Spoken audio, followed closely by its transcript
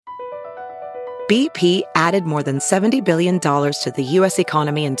BP added more than $70 billion to the U.S.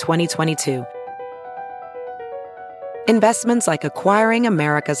 economy in 2022. Investments like acquiring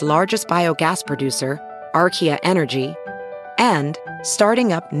America's largest biogas producer, Archaea Energy, and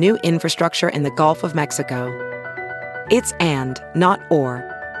starting up new infrastructure in the Gulf of Mexico. It's and, not or.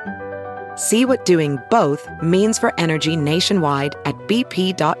 See what doing both means for energy nationwide at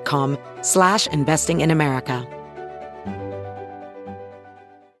bp.com/investing in America.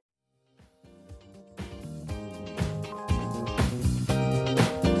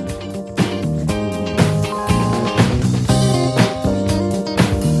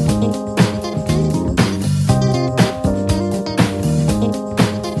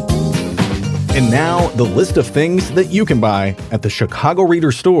 And now, the list of things that you can buy at the Chicago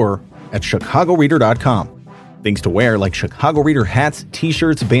Reader store at chicagoreader.com. Things to wear like Chicago Reader hats,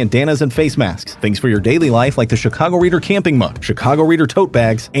 t-shirts, bandanas, and face masks. Things for your daily life like the Chicago Reader camping mug, Chicago Reader tote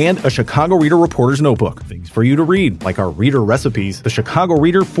bags, and a Chicago Reader reporter's notebook. Things for you to read like our Reader recipes, the Chicago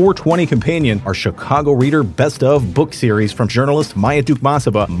Reader 420 Companion, our Chicago Reader Best of book series from journalists Maya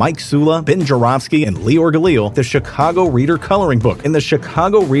Dukmasova, Mike Sula, Ben Jarofsky, and Lior Galil, the Chicago Reader coloring book, and the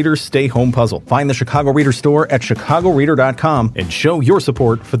Chicago Reader Stay Home puzzle. Find the Chicago Reader store at chicagoreader.com and show your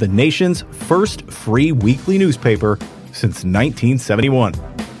support for the nation's first free weekly newspaper since 1971.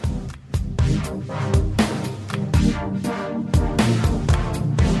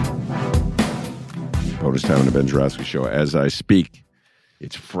 Bonus time on the Ben Jarofsky Show. As I speak,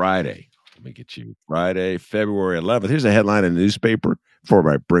 it's Friday. Let me get you Friday, February 11th. Here's a headline in the newspaper before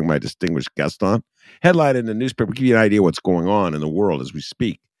I bring my distinguished guest on. Headline in the newspaper, give you an idea what's going on in the world as we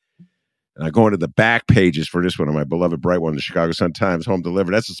speak. And I go into the back pages for this one of my beloved bright one, the Chicago Sun-Times Home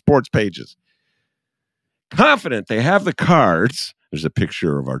Delivered. That's the sports pages. Confident they have the cards. There's a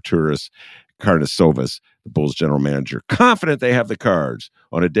picture of Arturas Karnisovas, the Bulls general manager. Confident they have the cards.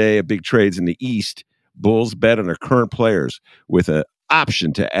 On a day of big trades in the East, Bulls bet on their current players with an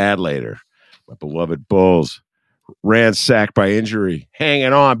option to add later. My beloved Bulls, ransacked by injury,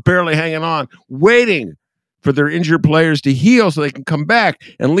 hanging on, barely hanging on, waiting for their injured players to heal so they can come back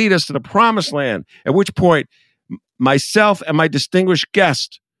and lead us to the promised land. At which point, myself and my distinguished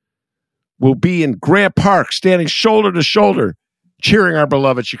guest will be in Grant Park, standing shoulder to shoulder, cheering our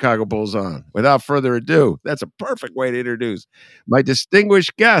beloved Chicago Bulls on. Without further ado, that's a perfect way to introduce my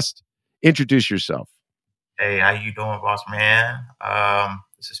distinguished guest. Introduce yourself. Hey, how you doing, boss man?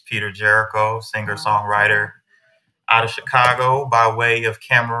 This is Peter Jericho, singer-songwriter out of Chicago by way of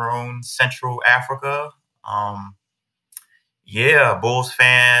Cameroon, Central Africa. Bulls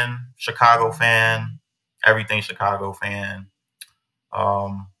fan, Chicago fan, everything Chicago fan.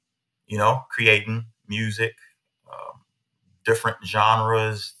 Creating music, different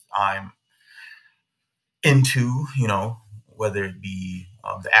genres I'm into, whether it be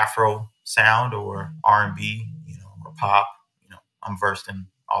the Afro sound or R&B, or pop, I'm versed in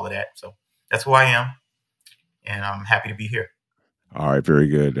all of that. So that's who I am, and I'm happy to be here. All right, very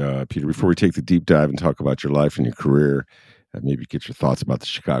good. Peter, before we take the deep dive and talk about your life and your career, maybe get your thoughts about the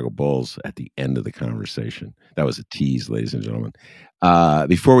Chicago Bulls at the end of the conversation. That was a tease, ladies and gentlemen.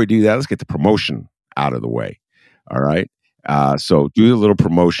 Before we do that, let's get the promotion out of the way. All right. So do a little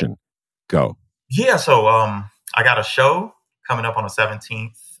promotion. Go. Yeah. So I got a show coming up on the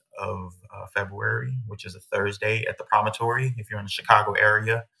 17th of February, which is a Thursday at the Promontory. If you're in the Chicago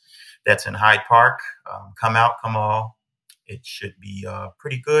area, that's in Hyde Park. Come out, come all. It should be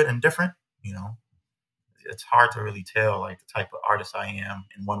pretty good and different. It's hard to really tell like the type of artist I am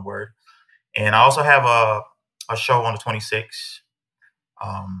in one word. And I also have a show on the 26th.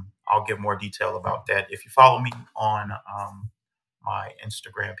 I'll give more detail about that. If you follow me on my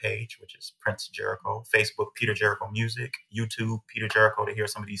Instagram page, which is Prince Jericho, Facebook, Peter Jericho Music, YouTube, Peter Jericho, to hear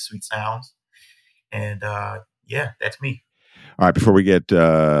some of these sweet sounds. And that's me. All right. Before we get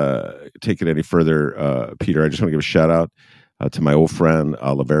take it any further, Peter, I just want to give a shout out to my old friend,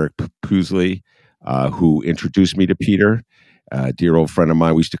 Laverick Poosley, who introduced me to Peter. Dear old friend of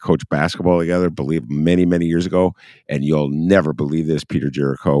mine. We used to coach basketball together, believe many, many years ago. And you'll never believe this, Peter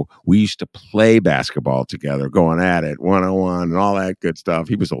Jericho. We used to play basketball together, going at it, one-on-one and all that good stuff.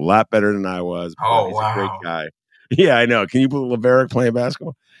 He was a lot better than I was. Oh, he's wow. a great guy. Yeah, I know. Can you believe Laverick playing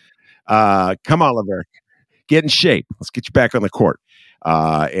basketball? Come on, Laverick. Get in shape. Let's get you back on the court.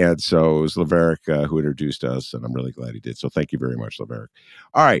 And so it was Laverick who introduced us, and I'm really glad he did. So thank you very much, Laverick.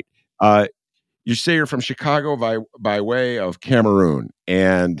 All right. You say you're from Chicago by way of Cameroon,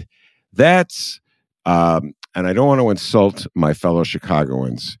 and that's and I don't want to insult my fellow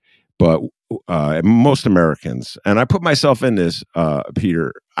Chicagoans, but most Americans, and I put myself in this,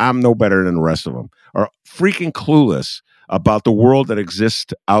 Peter, I'm no better than the rest of them, are freaking clueless about the world that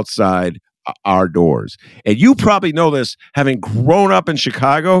exists outside our doors. And you probably know this, having grown up in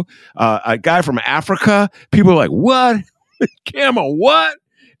Chicago. A guy from Africa, people are like, what? Camel, what?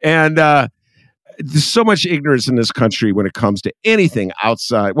 And there's so much ignorance in this country when it comes to anything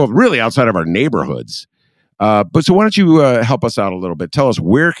outside, well, really outside of our neighborhoods. But so why don't you help us out a little bit? Tell us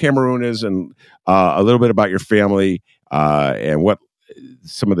where Cameroon is and a little bit about your family and what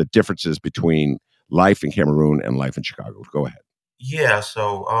some of the differences between life in Cameroon and life in Chicago. Go ahead. Yeah,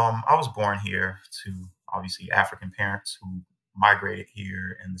 so I was born here to obviously African parents who migrated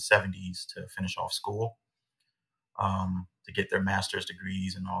here in the 70s to finish off school, to get their master's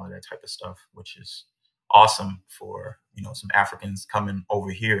degrees and all of that type of stuff, which is awesome for, some Africans coming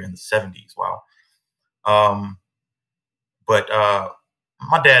over here in the 70s. Wow. Um, but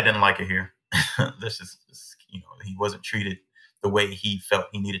my dad didn't like it here. He wasn't treated the way he felt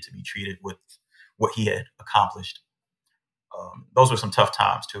he needed to be treated with what he had accomplished. Those were some tough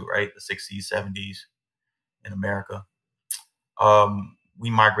times too, right? The 60s, 70s in America. We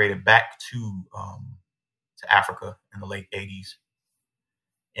migrated back to Africa in the late 80s.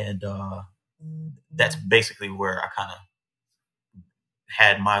 And that's basically where I kind of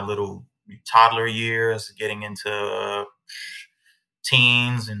had my little toddler years, getting into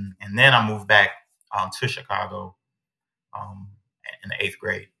teens. And then I moved back to Chicago in the 8th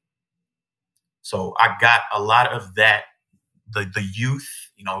grade. So I got a lot of that, the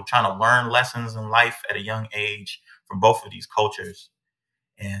youth, trying to learn lessons in life at a young age from both of these cultures.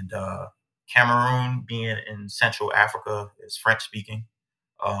 And Cameroon, being in Central Africa, is French speaking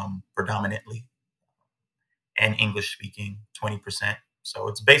predominantly, and English speaking 20%. So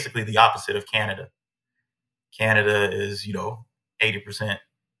it's basically the opposite of Canada. Canada is, 80%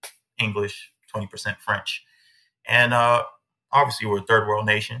 English, 20% French. And obviously we're a third world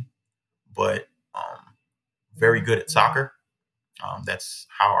nation, but very good at soccer. That's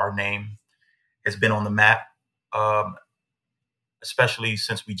how our name has been on the map, especially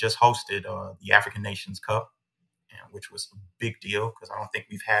since we just hosted the African Nations Cup, which was a big deal because I don't think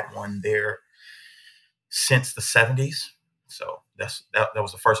we've had one there since the 70s. So that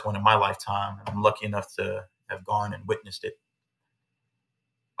was the first one in my lifetime. I'm lucky enough to have gone and witnessed it.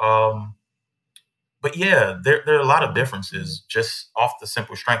 But yeah, there are a lot of differences just off the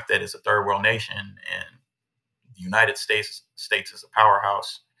simple strength that it's a third world nation and the United States is a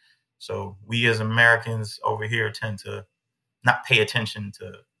powerhouse. So we as Americans over here tend to not pay attention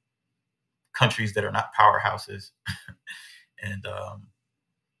to countries that are not powerhouses. And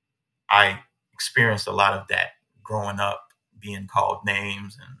I experienced a lot of that growing up, being called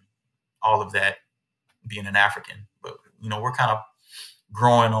names and all of that, being an African. But, we're kind of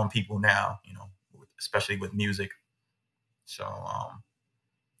growing on people now, especially with music. So,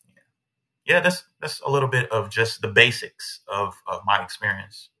 yeah, that's a little bit of just the basics of my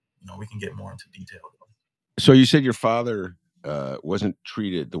experience. We can get more into detail, though. So you said your father wasn't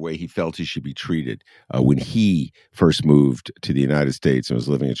treated the way he felt he should be treated when he first moved to the United States and was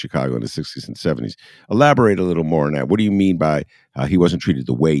living in Chicago in the 60s and 70s. Elaborate a little more on that. What do you mean by he wasn't treated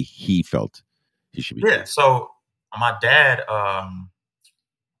the way he felt he should be treated? Yeah, so my dad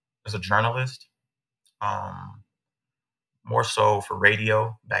is a journalist, more so for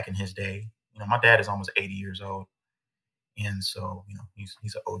radio back in his day. My dad is almost 80 years old, and so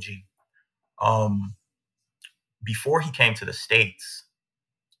he's an OG. Before he came to the States,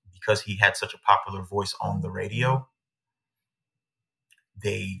 because he had such a popular voice on the radio,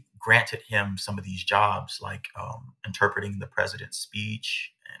 they granted him some of these jobs, like interpreting the president's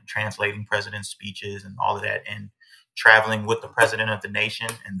speech and translating president's speeches and all of that, and traveling with the president of the nation.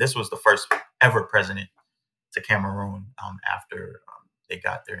 And this was the first ever president to Cameroon after they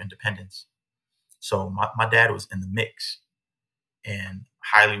got their independence. So my dad was in the mix and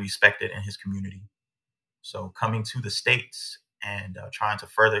highly respected in his community. So coming to the States and trying to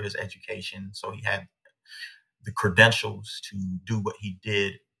further his education, so he had the credentials to do what he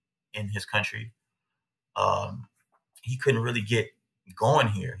did in his country. He couldn't really get going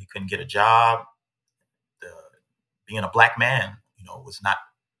here. He couldn't get a job. Being a black man, was not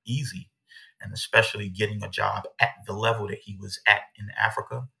easy. And especially getting a job at the level that he was at in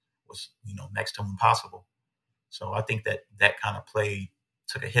Africa was, next to impossible. So I think that kind of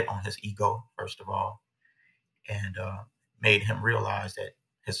took a hit on his ego, first of all, and made him realize that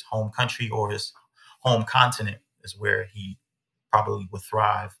his home country or his home continent is where he probably would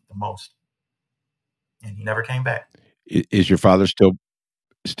thrive the most. And he never came back. Is your father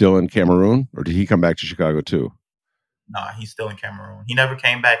still in Cameroon, or did he come back to Chicago too? No, he's still in Cameroon. He never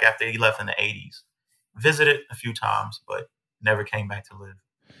came back after he left in the 80s. Visited a few times, but never came back to live.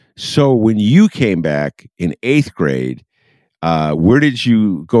 So when you came back in 8th grade, Where did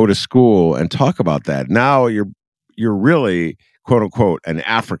you go to school, and talk about that? Now you're really, quote unquote, an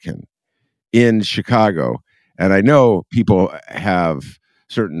African in Chicago, and I know people have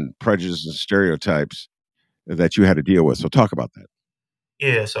certain prejudices and stereotypes that you had to deal with. So talk about that.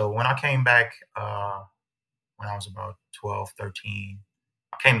 Yeah, so when I came back, when I was about 12, 13,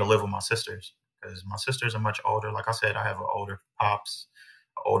 I came to live with my sisters because my sisters are much older. Like I said, I have an older pops,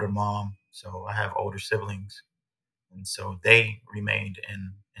 an older mom, so I have older siblings. And so they remained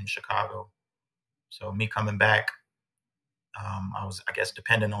in Chicago. So me coming back, I was, I guess,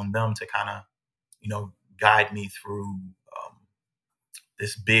 dependent on them to kind of, guide me through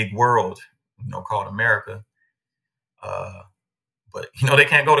this big world, called America. But they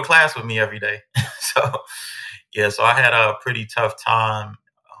can't go to class with me every day. So yeah, so I had a pretty tough time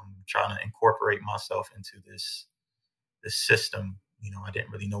trying to incorporate myself into this system. I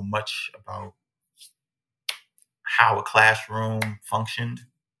didn't really know much about how a classroom functioned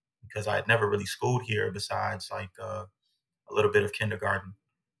because I had never really schooled here besides like a little bit of kindergarten.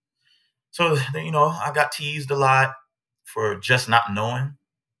 So I got teased a lot for just not knowing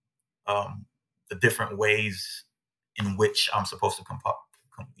the different ways in which I'm supposed to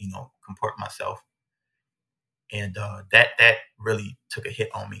comport myself, and that really took a hit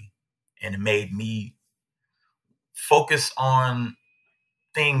on me, and it made me focus on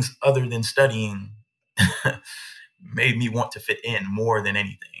things other than studying. Made me want to fit in more than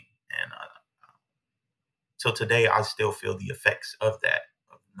anything, and till today, I still feel the effects of that,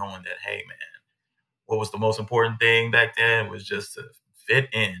 of knowing that, hey, man, what was the most important thing back then was just to fit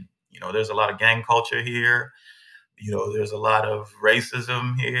in. There's a lot of gang culture here. There's a lot of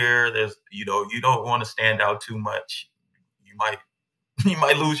racism here. You don't want to stand out too much. You might, you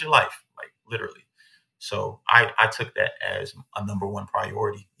might lose your life, like literally. So I took that as a number one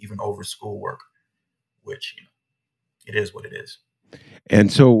priority, even over schoolwork, which, it is what it is.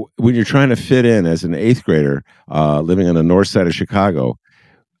 And so when you're trying to fit in as an eighth grader, living on the north side of Chicago,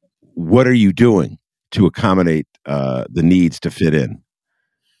 what are you doing to accommodate the needs to fit in?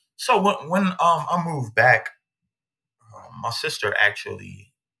 So when I moved back, my sister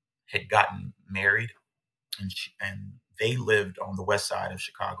actually had gotten married, and they lived on the west side of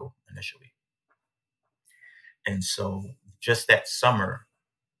Chicago initially. And so just that summer,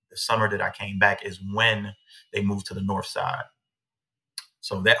 the summer that I came back is when they moved to the north side.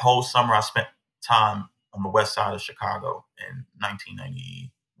 So that whole summer I spent time on the west side of Chicago in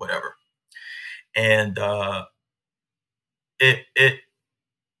 1990, whatever. And it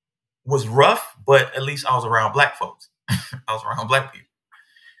was rough, but at least I was around black folks. I was around black people.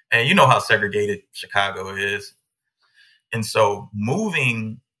 And you know how segregated Chicago is. And so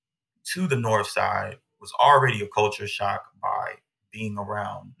moving to the north side was already a culture shock by being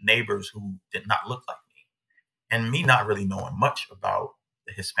around neighbors who did not look like me. And me not really knowing much about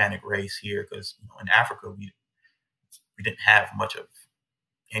the Hispanic race here, because in Africa we didn't have much of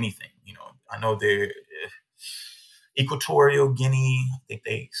anything. I know they're Equatorial Guinea, I think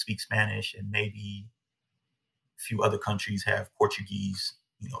they speak Spanish, and maybe a few other countries have Portuguese,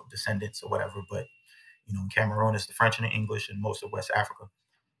 descendants or whatever. But in Cameroon, it's the French and the English, and most of West Africa.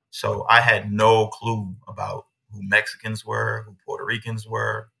 So I had no clue about who Mexicans were, who Puerto Ricans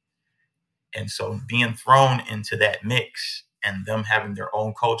were. And so being thrown into that mix and them having their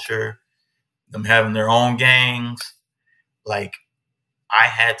own culture, them having their own gangs, like I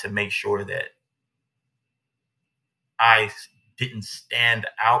had to make sure that I didn't stand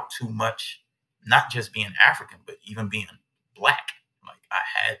out too much, not just being African, but even being black. Like I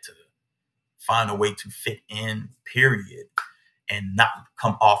had to find a way to fit in, period, and not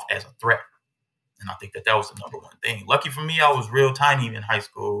come off as a threat. And I think that was the number one thing. Lucky for me, I was real tiny in high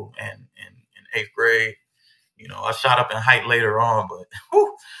school and in eighth grade. I shot up in height later on, but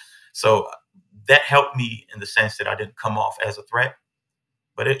whew, so that helped me in the sense that I didn't come off as a threat.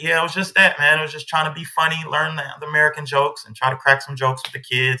 But it was just that, man. It was just trying to be funny, learn the American jokes, and try to crack some jokes with the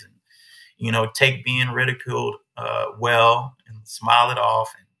kids, and take being ridiculed well and smile it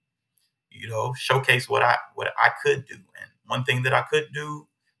off, and showcase what I could do. And one thing that I could do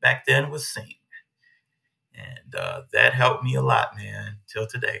back then was sing. And that helped me a lot, man, till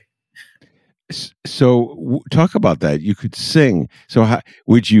today. So talk about that. You could sing. So how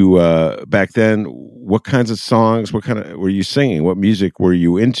would you back then? What kinds of songs? What kind of were you singing? What music were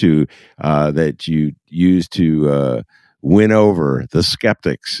you into that you used to win over the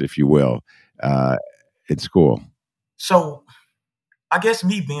skeptics, if you will, in school? So I guess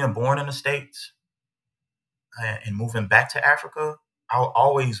me being born in the States and moving back to Africa, I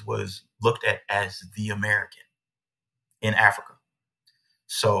always was looked at as the American in Africa.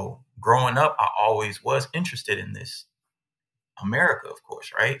 So growing up, I always was interested in this America, of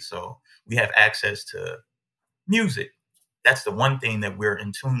course, right? So we have access to music. That's the one thing that we're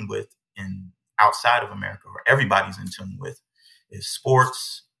in tune with in outside of America, or everybody's in tune with, is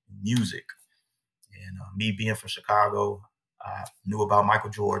sports, music. And me being from Chicago, I knew about Michael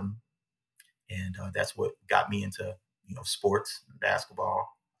Jordan, and that's what got me into sports,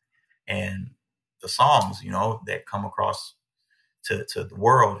 basketball, and the songs that come across to the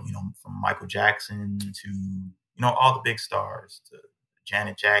world. From Michael Jackson to all the big stars, to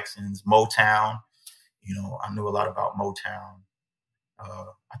Janet Jackson's Motown. I knew a lot about Motown.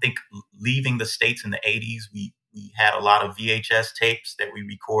 I think leaving the States in the 80s, we had a lot of VHS tapes that we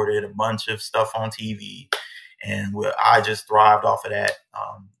recorded, a bunch of stuff on TV. And I just thrived off of that.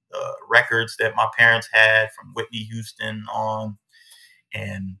 The records that my parents had from Whitney Houston on,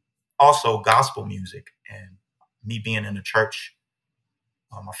 and also gospel music. And me being in the church,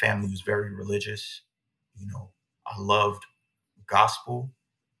 my family was very religious. I loved gospel,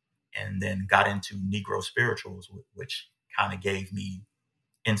 and then got into Negro spirituals, which kind of gave me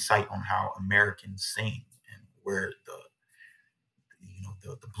insight on how Americans sing and where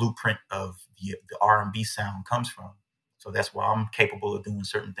the blueprint of the R&B sound comes from. So that's why I'm capable of doing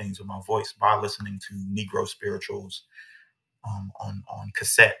certain things with my voice, by listening to Negro spirituals on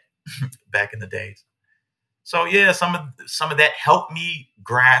cassette back in the days. So yeah, some of that helped me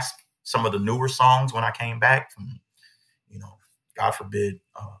grasp some of the newer songs when I came back from, God forbid,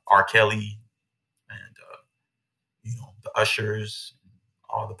 R. Kelly and the Ushers,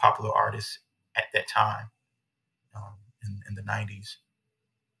 all the popular artists at that time in the 90s.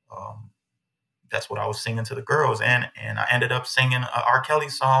 That's what I was singing to the girls, and I ended up singing an R. Kelly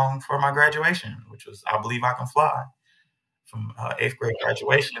song for my graduation, which was "I Believe I Can Fly." From 8th grade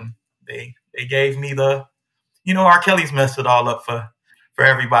graduation, they gave me the, R. Kelly's messed it all up for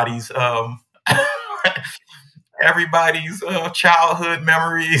everybody's everybody's childhood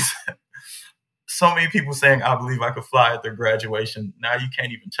memories. So many people saying "I Believe I Could Fly" at their graduation. Now you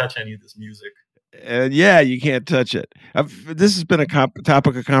can't even touch any of this music. Yeah, you can't touch it. This has been a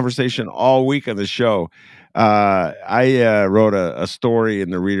topic of conversation all week on the show. I wrote a story in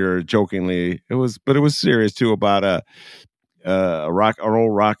the Reader jokingly. It was serious too, about an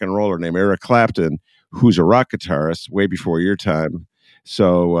old rock and roller named Eric Clapton, who's a rock guitarist way before your time.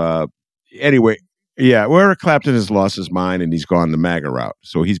 So anyway, yeah, well, Eric Clapton has lost his mind and he's gone the MAGA route.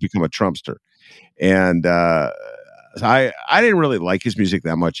 So he's become a Trumpster. And I didn't really like his music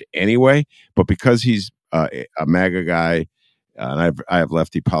that much anyway, but because he's a MAGA guy, and I have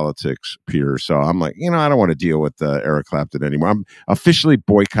lefty politics, Peter, so I'm like, I don't want to deal with Eric Clapton anymore. I'm officially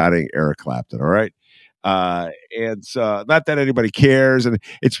boycotting Eric Clapton. All right. And so, not that anybody cares, and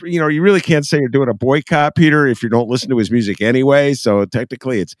it's you really can't say you're doing a boycott, Peter, if you don't listen to his music anyway. So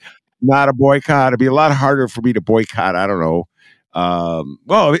technically, it's not a boycott. It'd be a lot harder for me to boycott. I don't know.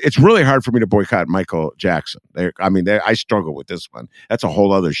 Well, it's really hard for me to boycott Michael Jackson. I struggle with this one. That's a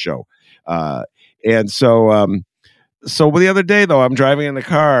whole other show. And so the other day though, I'm driving in the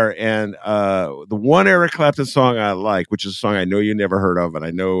car, and the one Eric Clapton song I like, which is a song I know you never heard of, and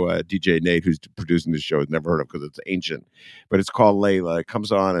I know DJ Nate, who's producing this show, has never heard of because it's ancient, but it's called Layla. It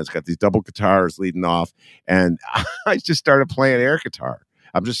comes on, and it's got these double guitars leading off, and I just started playing air guitar.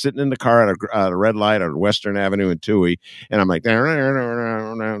 I'm just sitting in the car at a red light on Western Avenue in Toohey, and I'm like, and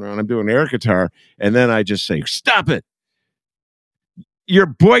I'm doing air guitar, and then I just say, "Stop it! You're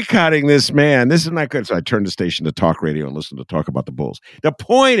boycotting this man. This is not good." So I turned the station to talk radio and listened to talk about the Bulls. The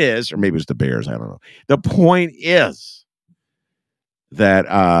point is, or maybe it was the Bears, I don't know. The point is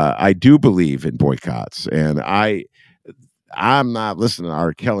that I do believe in boycotts, and I'm not listening to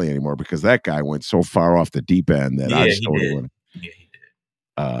R. Kelly anymore because that guy went so far off the deep end that I just don't want to. Yeah, he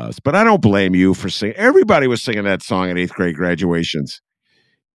did. But I don't blame you for singing. Everybody was singing that song at 8th grade graduations.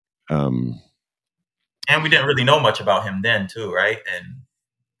 And we didn't really know much about him then, too, right? And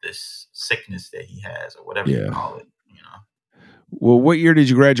this sickness that he has, or whatever you call it, Well, what year did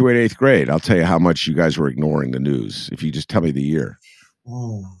you graduate 8th grade? I'll tell you how much you guys were ignoring the news. If you just tell me the year.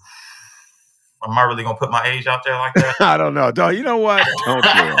 Ooh. Am I really going to put my age out there like that? I don't know. You know what? Don't do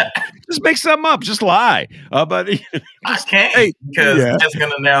it. Just make something up. Just lie. But I can't, because you're just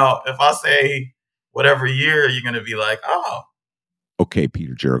going to now, if I say whatever year, you're going to be like, oh. Okay,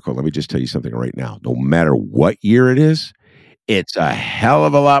 Peter Jericho, let me just tell you something right now. No matter what year it is, it's a hell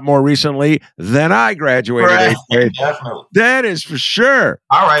of a lot more recently than I graduated 8th grade. Definitely. That is for sure.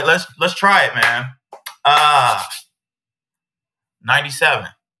 All right, let's try it, man. 97.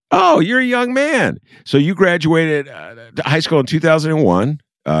 Oh, you're a young man. So you graduated high school in 2001.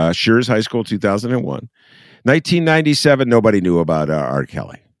 Schurz High School, 2001. 1997, nobody knew about R.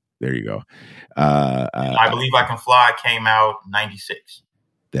 Kelly. There you go. I Believe I Can Fly came out 96.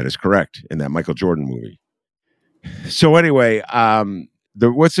 That is correct, in that Michael Jordan movie. So anyway,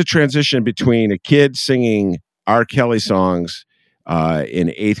 what's the transition between a kid singing R. Kelly songs in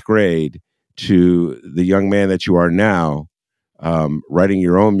 8th grade to the young man that you are now, writing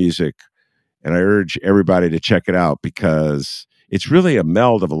your own music? And I urge everybody to check it out because it's really a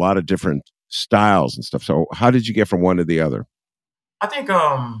meld of a lot of different styles and stuff. So how did you get from one to the other? I think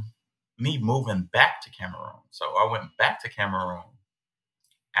me moving back to Cameroon. So I went back to Cameroon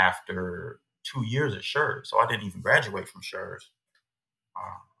after 2 years at Schurz. So I didn't even graduate from Schurz.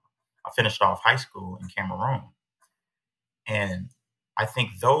 I finished off high school in Cameroon. And I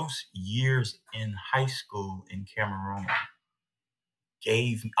think those years in high school in Cameroon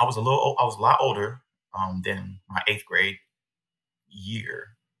I was a lot older than my 8th grade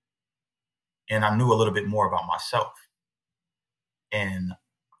year. And I knew a little bit more about myself. And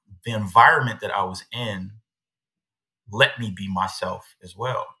the environment that I was in let me be myself as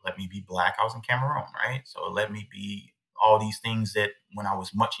well. Let me be Black. I was in Cameroon, right? So it let me be all these things that when I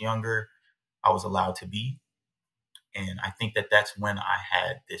was much younger, I was allowed to be. And I think that that's when I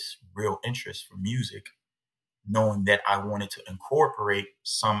had this real interest for music, knowing that I wanted to incorporate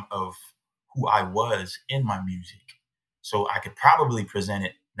some of who I was in my music. So I could probably present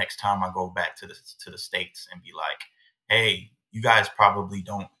it next time I go back to the States and be like, hey, you guys probably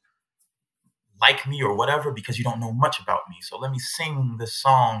don't like me or whatever because you don't know much about me. So let me sing this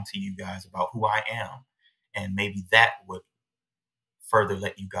song to you guys about who I am. And maybe that would further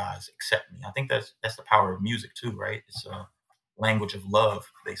let you guys accept me. I think that's the power of music too, right? It's a language of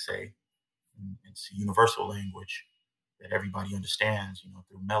love, they say. It's a universal language that everybody understands,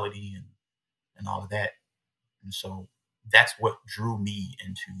 through melody and all of that. And so that's what drew me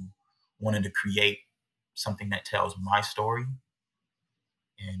into wanting to create something that tells my story.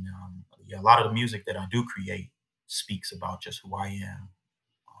 And a lot of the music that I do create speaks about just who I am,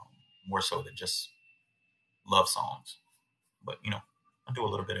 more so than just love songs. But I do a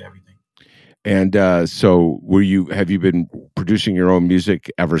little bit of everything. And so, have you been producing your own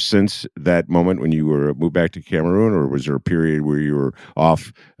music ever since that moment when you were moved back to Cameroon, or was there a period where you were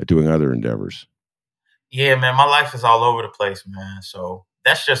off doing other endeavors? Yeah, man, my life is all over the place, man. So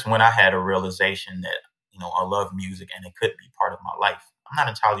that's just when I had a realization that I love music and it could be part of my life. I'm not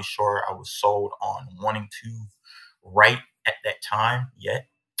entirely sure I was sold on wanting to write at that time yet,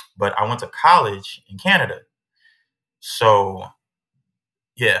 but I went to college in Canada. So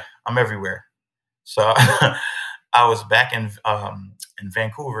yeah, I'm everywhere. So I was back in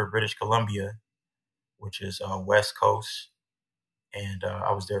Vancouver, British Columbia, which is West Coast, and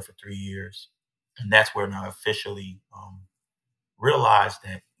I was there for 3 years, and that's when I officially realized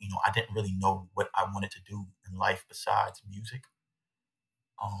that I didn't really know what I wanted to do in life besides music.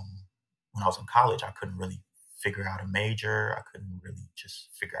 When I was in college, I couldn't really figure out a major. I couldn't really just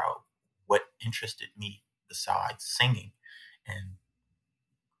figure out what interested me besides singing, and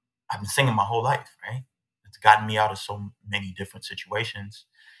I've been singing my whole life, right? It's gotten me out of so many different situations.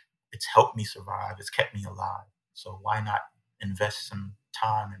 It's helped me survive. It's kept me alive. So why not invest some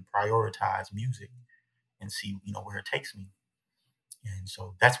time and prioritize music and see, where it takes me? And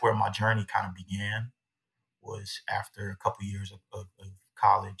so that's where my journey kind of began, was after a couple years of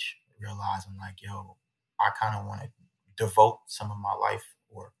college, realizing like, yo, I kind of want to devote some of my life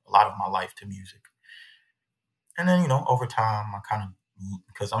or a lot of my life to music. And then, over time, I kind of,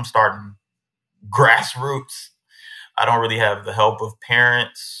 because I'm starting grassroots, I don't really have the help of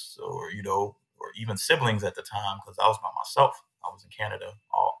parents or even siblings at the time because I was by myself. I was in Canada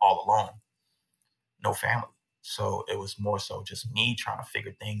all alone, no family. So it was more so just me trying to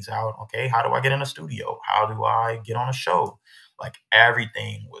figure things out. Okay, how do I get in a studio? How do I get on a show? Like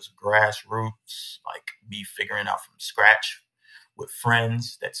everything was grassroots, like me figuring out from scratch with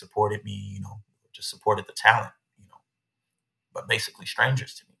friends that supported me, just supported the talent, but basically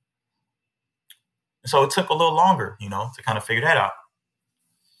strangers to me. So it took a little longer, to kind of figure that out.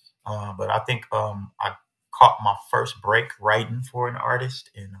 But I think I caught my first break writing for an artist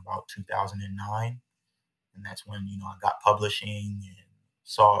in about 2009. And that's when, I got publishing and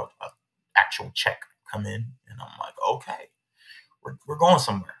saw an actual check come in. And I'm like, okay, we're going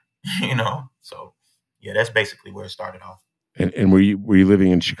somewhere, So, yeah, that's basically where it started off. And were you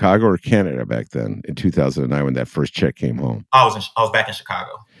living in Chicago or Canada back then in 2009 when that first check came home? I was back in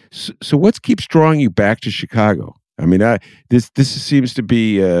Chicago. So what keeps drawing you back to Chicago? I mean, this seems to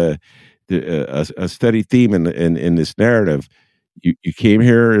be a steady theme in this narrative. You came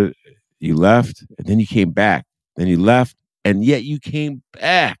here, you left, and then you came back. Then you left, and yet you came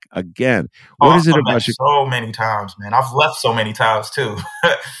back again. What is it about Chicago? So many times, man. I've left so many times too.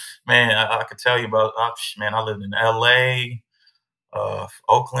 Man, I could tell you about, man, I lived in LA,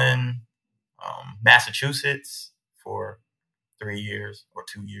 Oakland, Massachusetts for 3 years or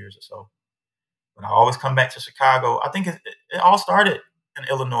 2 years or so. But I always come back to Chicago. I think it all started in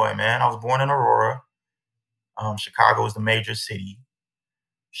Illinois, man. I was born in Aurora. Chicago is the major city.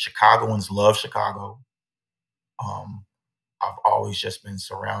 Chicagoans love Chicago. Um, I've always just been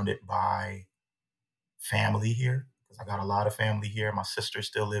surrounded by family here because I got a lot of family here. My sisters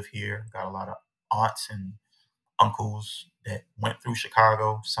still live here. Got a lot of aunts and uncles that went through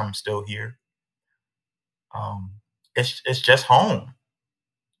Chicago. Some still here. It's just home.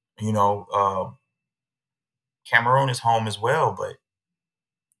 You know, Cameroon is home as well, but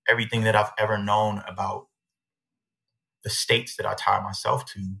everything that I've ever known about the states that I tie myself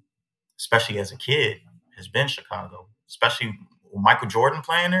to, especially as a kid, has been Chicago. Especially with Michael Jordan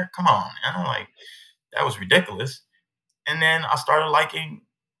playing there. Come on, man! I'm like, that was ridiculous. And then I started liking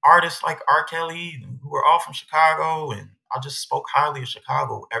artists like R. Kelly, who were all from Chicago, and I just spoke highly of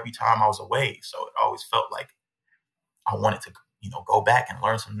Chicago every time I was away. So it always felt like I wanted to, go back and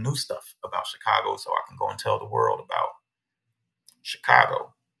learn some new stuff about Chicago so I can go and tell the world about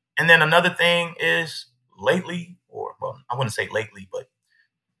Chicago. And then another thing is lately, or well, I wouldn't say lately, but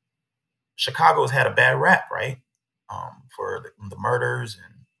Chicago's had a bad rap, right? For the murders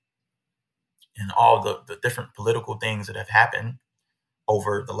and all the different political things that have happened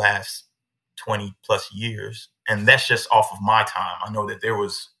over the last 20 plus years. And that's just off of my time. I know that there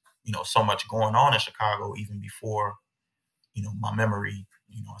was, so much going on in Chicago even before, my memory,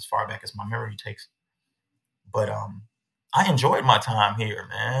 as far back as my memory takes. But I enjoyed my time here,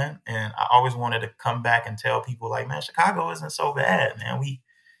 man. And I always wanted to come back and tell people like, man, Chicago isn't so bad, man. We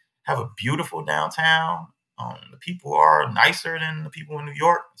have a beautiful downtown. The people are nicer than the people in New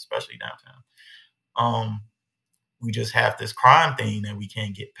York, especially downtown. We just have this crime thing that we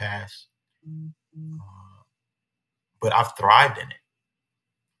can't get past. But I've thrived in it.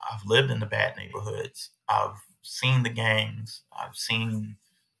 I've lived in the bad neighborhoods. I've seen the gangs. I've seen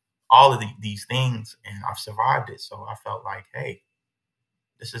all of these things, and I've survived it. So I felt like, hey,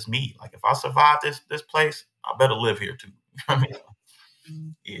 this is me. Like if I survive this place, I better live here too. I mean,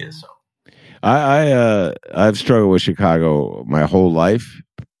 yeah. So I've struggled with Chicago my whole life,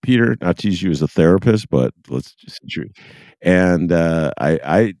 Peter. Not to use you as a therapist, but let's just and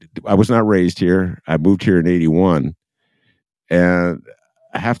I was not raised here. I moved here in '81, and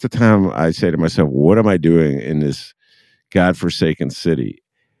half the time I say to myself, "What am I doing in this godforsaken city?"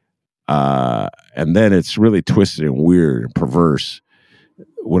 And then it's really twisted and weird and perverse.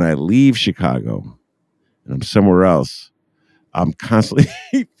 When I leave Chicago and I'm somewhere else, I'm constantly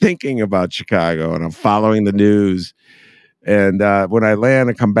thinking about Chicago and I'm following the news. And when I land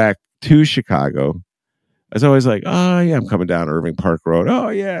and come back to Chicago, I was always like, oh, yeah, I'm coming down Irving Park Road. Oh,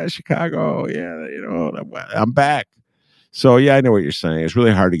 yeah, Chicago. Yeah, I'm back. So, yeah, I know what you're saying. It's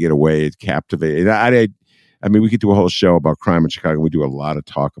really hard to get away. It's captivating. I mean, we could do a whole show about crime in Chicago. We do a lot of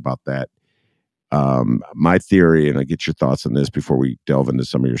talk about that. My theory, and I get your thoughts on this before we delve into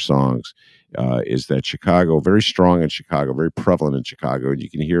some of your songs, is that Chicago, very strong in Chicago, very prevalent in Chicago, and you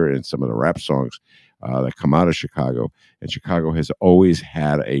can hear it in some of the rap songs that come out of Chicago. And Chicago has always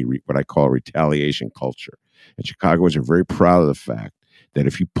had what I call a retaliation culture. And Chicagoans are very proud of the fact that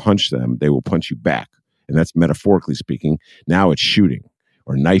if you punch them, they will punch you back. And that's metaphorically speaking. Now it's shooting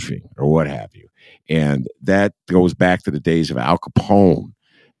or knifing or what have you. And that goes back to the days of Al Capone.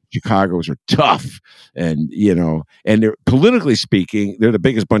 Chicago's are tough, and they're politically speaking, they're the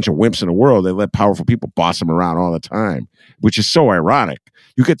biggest bunch of wimps in the world. They let powerful people boss them around all the time, which is so ironic.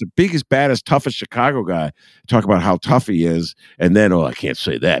 You get the biggest, baddest, toughest Chicago guy talk about how tough he is, and then I can't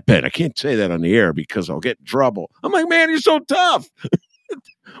say that, Ben. I can't say that on the air because I'll get in trouble. I'm like, man, you're so tough.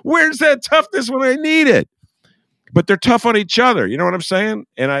 Where's that toughness when I need it? But they're tough on each other. You know what I'm saying?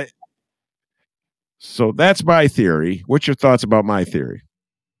 So that's my theory. What's your thoughts about my theory?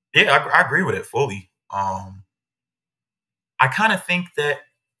 Yeah, I agree with it fully. I kind of think that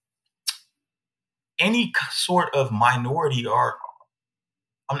any sort of minority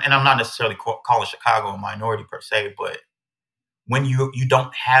and I'm not necessarily calling Chicago a minority per se, but when you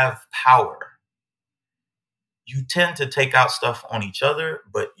don't have power, you tend to take out stuff on each other,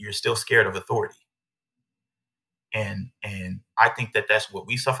 but you're still scared of authority. And I think that that's what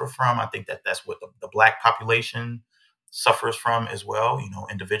we suffer from. I think that that's what the Black population suffers from as well,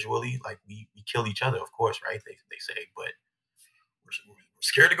 individually. Like we kill each other, of course, right? They say, but we're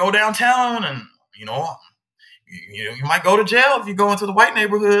scared to go downtown, and you might go to jail if you go into the white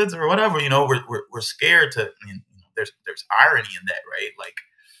neighborhoods or whatever. We're scared to. There's irony in that, right? Like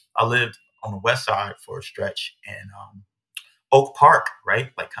I lived on the West Side for a stretch, and Oak Park,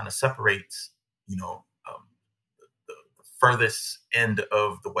 right? Like kind of separates, the furthest end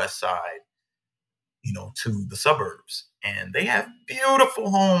of the West Side, to the suburbs. And they have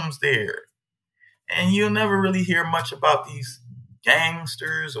beautiful homes there. And you'll never really hear much about these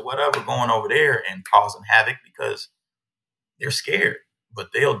gangsters or whatever going over there and causing havoc because they're scared. But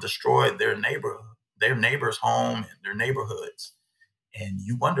they'll destroy their neighbor's home and their neighborhoods. And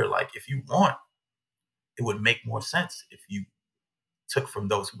you wonder, like, if you want, it would make more sense if you took from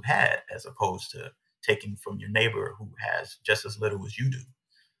those who had, as opposed to taking from your neighbor who has just as little as you do.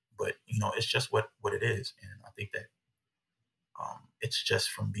 But it's just what it is, and I think that it's just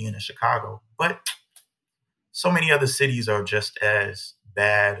from being in Chicago. But so many other cities are just as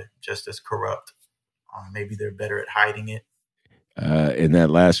bad, just as corrupt. Maybe they're better at hiding it. In that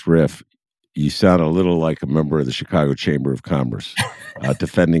last riff, you sound a little like a member of the Chicago Chamber of Commerce,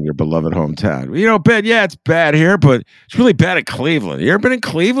 defending your beloved hometown. Ben, yeah, it's bad here, but it's really bad at Cleveland. You ever been in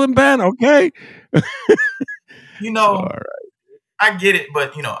Cleveland, Ben? Okay. All right. I get it,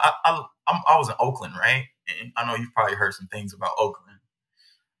 but I was in Oakland, right? And I know you've probably heard some things about Oakland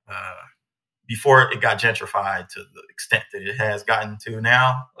before it got gentrified to the extent that it has gotten to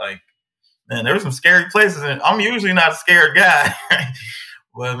now. Like, man, there were some scary places, and I'm usually not a scared guy,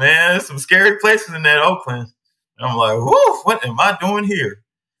 but man, there's some scary places in that Oakland. And I'm like, whoo, what am I doing here?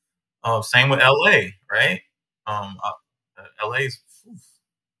 Same with LA, right? LA's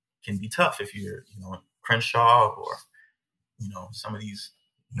can be tough if you're, in Crenshaw or some of these,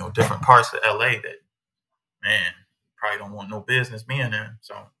 different parts of LA that, man, probably don't want no business being there.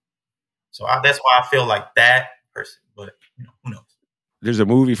 So that's why I feel like that person. But who knows? There's a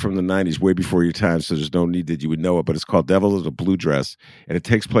movie from the 90s, way before your time, so there's no need that you would know it, but it's called Devil in a Blue Dress, and it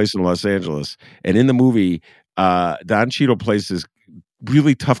takes place in Los Angeles. And in the movie, Don Cheadle plays this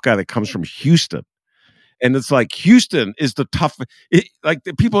really tough guy that comes from Houston. And it's like Houston is the tough. Like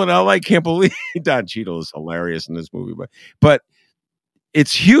the people in LA can't believe Don Cheadle is hilarious in this movie, but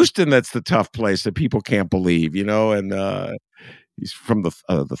it's Houston that's the tough place that people can't believe, And he's from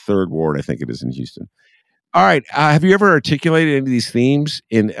the third ward, I think it is, in Houston. All right, have you ever articulated any of these themes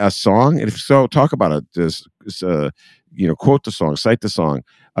in a song? And if so, talk about it. Just quote the song, cite the song.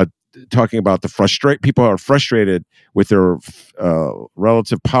 Talking about people are frustrated with their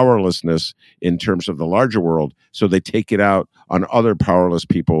relative powerlessness in terms of the larger world, so they take it out on other powerless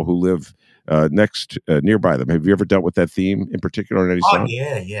people who live nearby them. Have you ever dealt with that theme in particular in any song?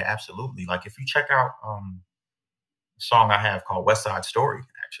 Yeah, absolutely. Like if you check out a song I have called West Side Story,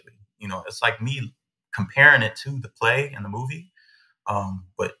 actually, it's like me comparing it to the play and the movie,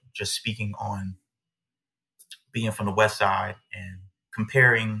 but just speaking on being from the West Side and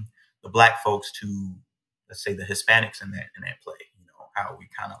comparing the Black folks to, let's say, the Hispanics in that play. How we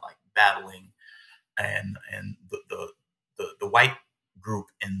kind of like battling, and the white group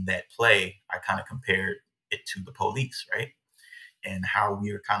in that play, I kind of compared it to the police, right? And how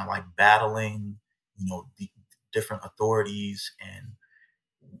we are kind of like battling, the different authorities, and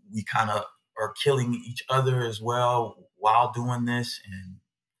we kind of are killing each other as well while doing this. And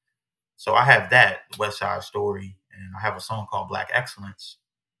so I have that West Side Story, and I have a song called Black Excellence,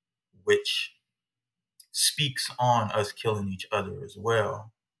 which speaks on us killing each other as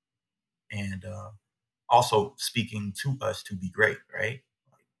well, and also speaking to us to be great, right?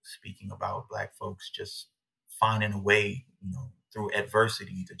 Like speaking about Black folks just finding a way, through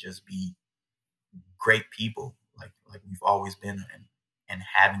adversity to just be great people, like we've always been, and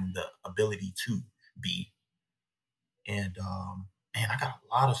having the ability to be. And man, I got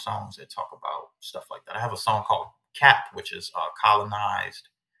a lot of songs that talk about stuff like that. I have a song called Cap, which is colonized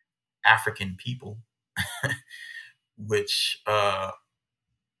African people, which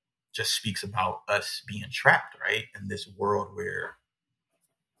just speaks about us being trapped, right, in this world where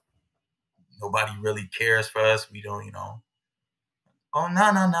nobody really cares for us. We don't, oh, no,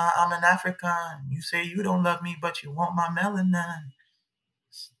 I'm an African. You say you don't love me, but you want my melanin.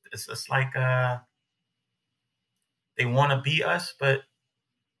 It's just like they want to be us, but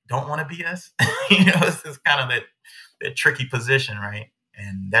don't want to be us. It's just kind of that tricky position, right?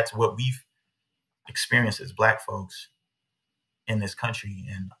 And that's what we've experienced as Black folks in this country.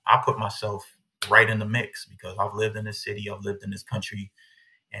 And I put myself right in the mix because I've lived in this city, I've lived in this country,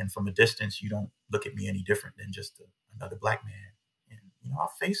 and from a distance, you don't look at me any different than just another Black man. And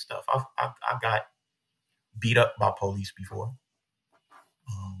I've faced stuff. I got beat up by police before,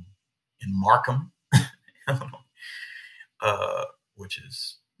 in Markham, which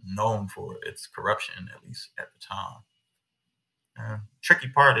is known for its corruption, at least at the time. Tricky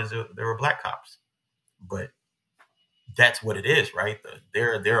part is there were Black cops, but that's what it is, right?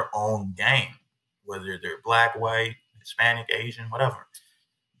 They're their own gang, whether they're Black, white, Hispanic, Asian, whatever.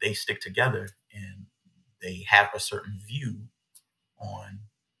 They stick together and they have a certain view on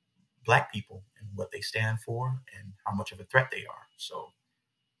Black people and what they stand for and how much of a threat they are. So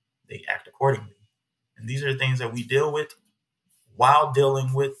they act accordingly. And these are the things that we deal with while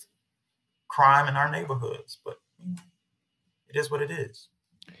dealing with crime in our neighborhoods. But it is what it is.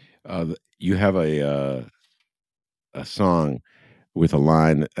 You have a song with a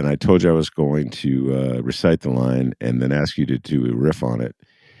line, and I told you I was going to recite the line and then ask you to do a riff on it.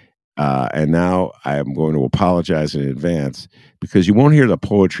 And now I am going to apologize in advance because you won't hear the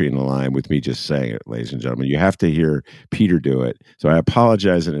poetry in the line with me just saying it, ladies and gentlemen. You have to hear Peter do it. So I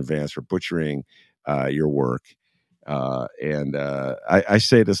apologize in advance for butchering your work. I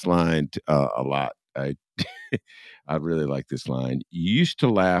say this line a lot. I really like this line. You used to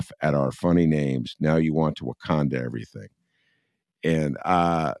laugh at our funny names. Now you want to Wakanda everything. And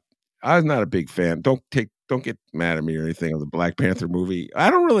I was not a big fan. Don't get mad at me or anything of the Black Panther movie. I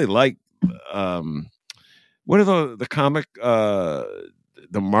don't really like what are the comic the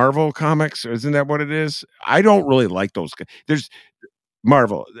Marvel comics? Isn't that what it is? I don't really like those. There's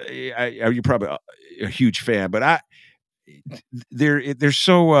Marvel. You're probably a huge fan, but they're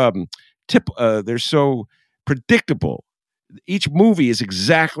so they're so predictable. Each movie is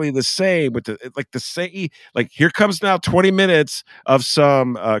exactly the same with the same, like, here comes now 20 minutes of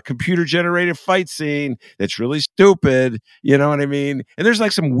some computer generated fight scene that's really stupid, you know what I mean? And there's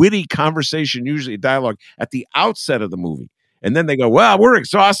like some witty conversation, usually dialogue at the outset of the movie. And then they go, well, we're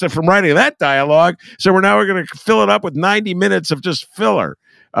exhausted from writing that dialogue, so we're going to fill it up with 90 minutes of just filler.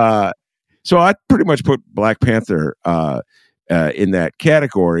 So I pretty much put Black Panther in that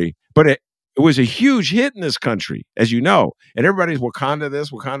category, but it was a huge hit in this country, as you know, and everybody's Wakanda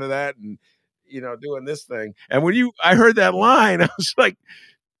this, Wakanda that, and doing this thing. And when I heard that line, I was like,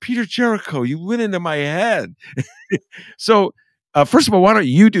 Peter Jericho, you went into my head. So, first of all, why don't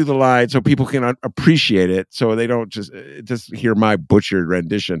you do the line so people can appreciate it, so they don't just hear my butchered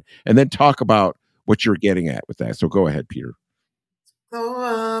rendition, and then talk about what you're getting at with that. So go ahead, Peter. Go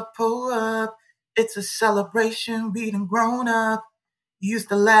up, pull up. It's a celebration. We done grown up. You used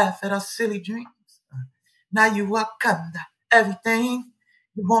to laugh at our silly dreams. Now you Wakanda everything.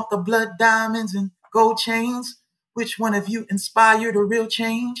 You want the blood diamonds and gold chains. Which one of you inspired a real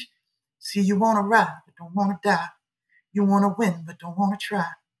change? See, you want to ride, but don't want to die. You want to win, but don't want to try.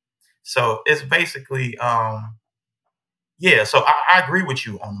 So it's basically, yeah. So I agree with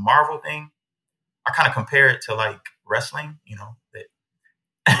you on the Marvel thing. I kind of compare it to like wrestling, that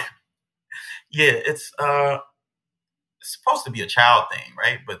yeah, it's supposed to be a child thing,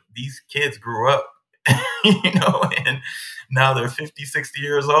 right? But these kids grew up, and now they're 50, 60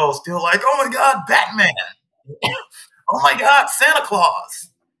 years old, still like, oh my God, Batman. Oh my God, Santa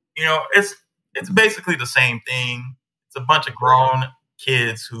Claus. It's basically the same thing. It's a bunch of grown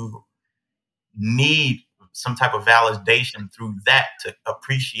kids who need some type of validation through that to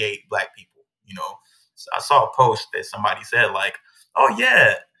appreciate Black people. So I saw a post that somebody said like, oh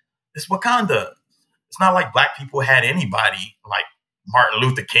yeah, it's Wakanda. It's not like Black people had anybody like Martin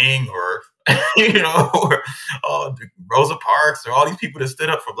Luther King or or Rosa Parks or all these people that stood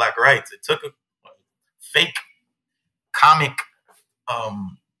up for Black rights. It took a fake comic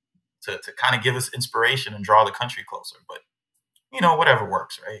to kind of give us inspiration and draw the country closer. But whatever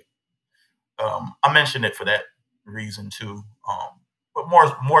works, right? I mentioned it for that reason too, but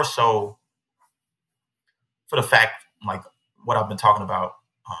more so for the fact, like what I've been talking about.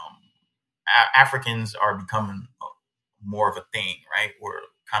 Africans are becoming more of a thing, right? We're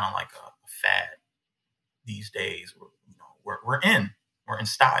kind of like a fad these days. We're in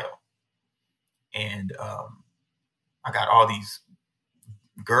style, and I got all these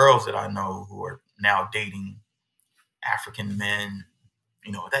girls that I know who are now dating African men.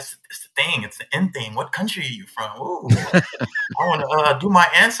 That's the thing. It's the end thing. What country are you from? Ooh, I want to do my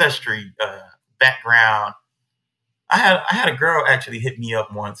ancestry background. I had a girl actually hit me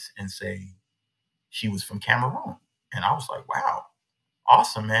up once and say she was from Cameroon, and I was like, wow,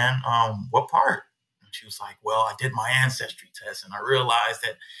 awesome, man. What part? And she was like, well, I did my ancestry test, and I realized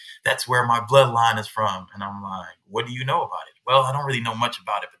that that's where my bloodline is from. And I'm like, what do you know about it? Well, I don't really know much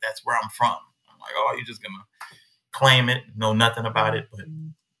about it, but that's where I'm from. I'm like, oh, you're just gonna claim it, know nothing about it, but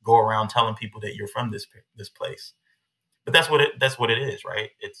go around telling people that you're from this place. But that's what it is, right?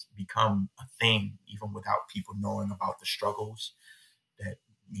 It's become a thing, even without people knowing about the struggles that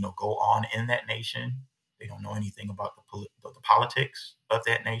go on in that nation. They don't know anything about the politics of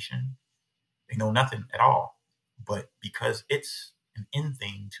that nation. They know nothing at all. But because it's an in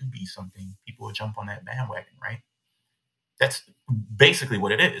thing to be something, people will jump on that bandwagon, right? That's basically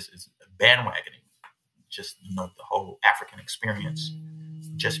what it is. It's bandwagoning. just, the whole African experience,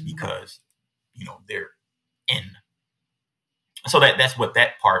 just because, they're in. So that's what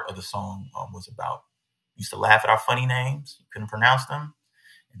that part of the song was about. Used to laugh at our funny names, couldn't pronounce them,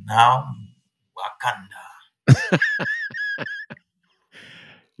 and now Wakanda.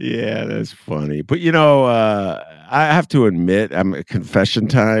 Yeah, that's funny. But I have to admit, I'm at confession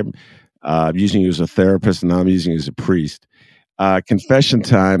time. I'm using you as a therapist, and now I'm using you as a priest. Confession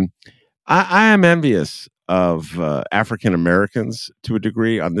time. I am envious of African Americans to a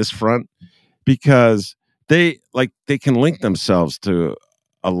degree on this front, because they can link themselves to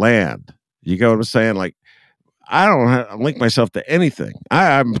a land. You get what I'm saying? Like, I don't link myself to anything.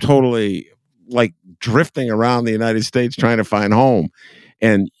 I'm totally like drifting around the United States trying to find home.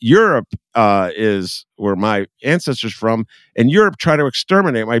 And Europe is where my ancestors from, and Europe tried to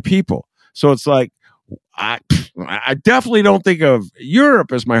exterminate my people. So it's like, I definitely don't think of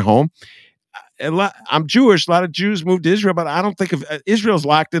Europe as my home. I'm Jewish. A lot of Jews moved to Israel, but I don't think of Israel's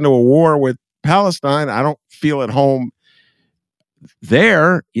locked into a war with Palestine. I don't feel at home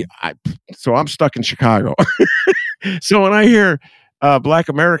there. So I'm stuck in Chicago. So when I hear Black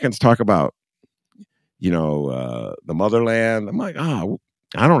Americans talk about, the motherland, I'm like, oh,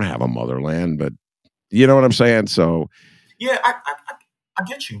 I don't have a motherland, but you know what I'm saying? So yeah, I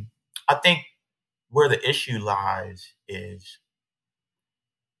get you. I think where the issue lies is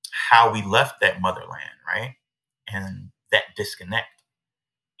how we left that motherland, right? And that disconnect.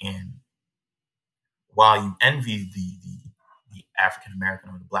 And while you envy the African American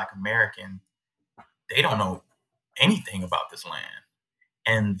or the Black American, they don't know anything about this land.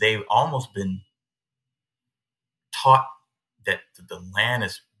 And they've almost been taught that the land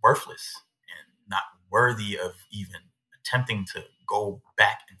is worthless and not worthy of even attempting to go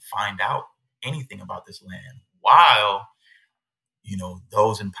back and find out anything about this land, while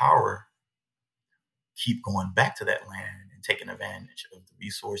those in power keep going back to that land and taking advantage of the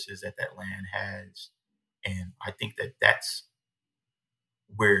resources that land has. And I think that that's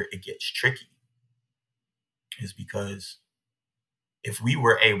where it gets tricky, is because if we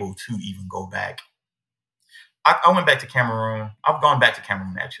were able to even go back, I went back to Cameroon. I've gone back to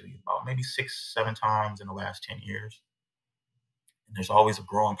Cameroon actually about maybe 6-7 times in the last 10 years. And there's always a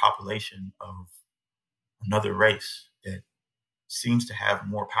growing population of another race that seems to have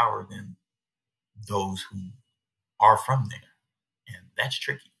more power than those who are from there. And that's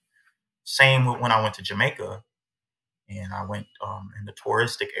tricky. Same with when I went to Jamaica, and I went in the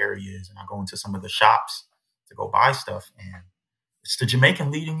touristic areas, and I go into some of the shops to go buy stuff, and it's the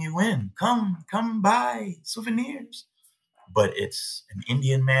Jamaican leading you in. Come buy souvenirs. But it's an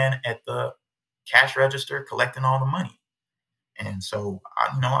Indian man at the cash register collecting all the money. And so,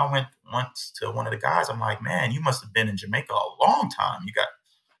 I went once to one of the guys. I'm like, man, you must have been in Jamaica a long time. You got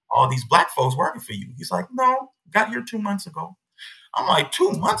all these black folks working for you. He's like, no, got here 2 months ago. I'm like,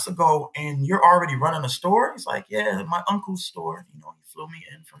 2 months ago, and you're already running a store? He's like, yeah, my uncle's store. He flew me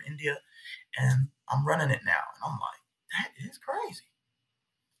in from India, and I'm running it now. And I'm like, that is crazy.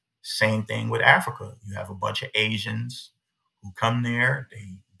 Same thing with Africa. You have a bunch of Asians who come there.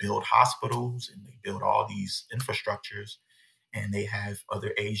 They build hospitals and they build all these infrastructures, and they have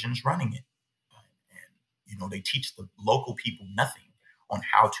other Asians running it. And they teach the local people nothing on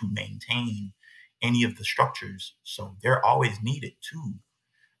how to maintain any of the structures. So they're always needed to,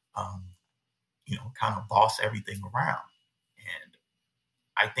 kind of boss everything around. And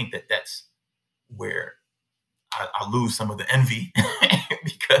I think that that's where I lose some of the envy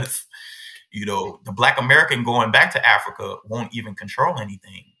because, the Black American going back to Africa won't even control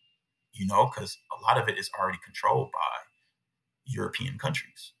anything, because a lot of it is already controlled by European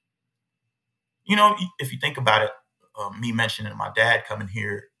countries. If you think about it, me mentioning my dad coming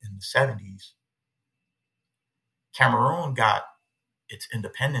here in the 70s, Cameroon got its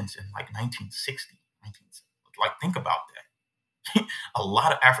independence in like 1960. Like, think about that. A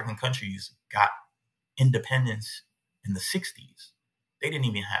lot of African countries got independence in the 60s. They didn't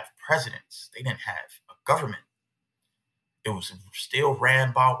even have presidents. They didn't have a government. It was still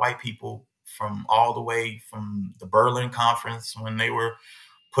ran by white people from all the way from the Berlin Conference, when they were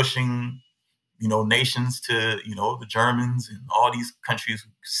pushing, nations to, the Germans, and all these countries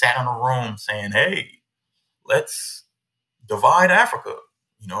sat in a room saying, hey, let's divide Africa,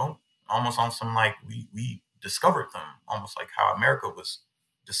 almost on some like we discovered them, almost like how America was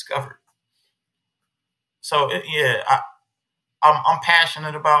discovered. So I'm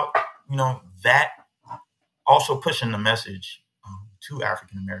passionate about that. Also pushing the message to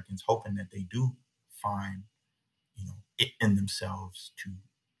African Americans, hoping that they do find it in themselves to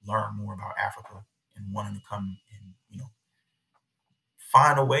learn more about Africa and wanting to come and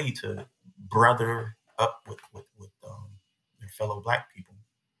find a way to brother up with their fellow Black people.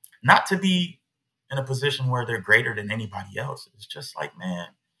 Not to be in a position where they're greater than anybody else. It's just like, man,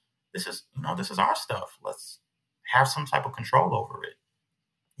 this is our stuff. Let's have some type of control over it,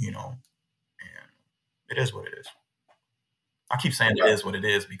 and it is what it is. I keep saying it is what it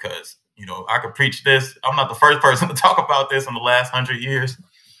is because, I could preach this. I'm not the first person to talk about this in the last 100 years,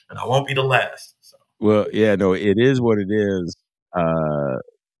 and I won't be the last. So. Well, yeah, no, it is what it is.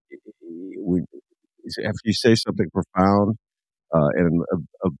 We, after you say something profound and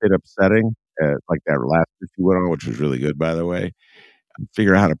a bit upsetting, like that last that you went on, which was really good, by the way,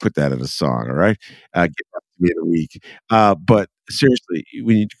 figure out how to put that in a song. All right, get back to me in a week. But seriously,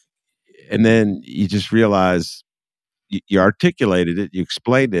 and then you just realize you articulated it, you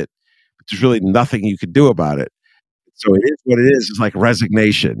explained it, but there's really nothing you could do about it. So it is what it is. It's like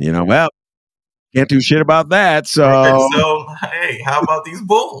resignation, Well, can't do shit about that. So, hey, how about these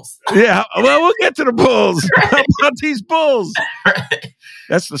Bulls? Yeah, well, we'll get to the Bulls. Right. How about these Bulls? Right.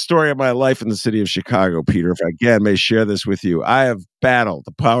 That's the story of my life in the city of Chicago, Peter. If I again may share this with you, I have battled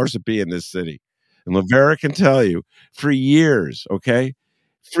the powers that be in this city. And Lavera can tell you for years, okay?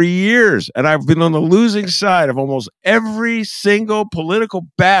 For years. And I've been on the losing side of almost every single political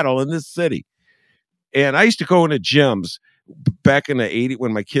battle in this city. And I used to go into gyms back in the 80s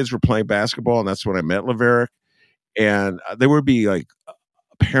when my kids were playing basketball, and that's when I met Laverick. And there would be like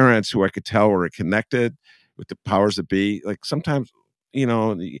parents who I could tell were connected with the powers that be. Like sometimes,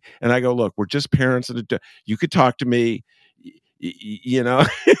 and I go, look, we're just parents. You could talk to me,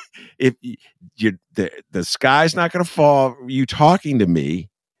 if the sky's not going to fall, you talking to me.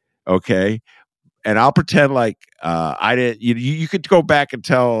 Okay. And I'll pretend like I didn't. You could go back and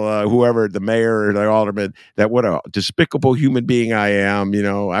tell whoever, the mayor or the alderman, that what a despicable human being I am.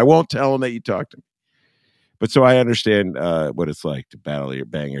 I won't tell them that you talked to me. But so I understand what it's like to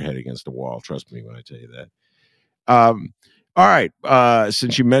bang your head against the wall. Trust me when I tell you that. All right.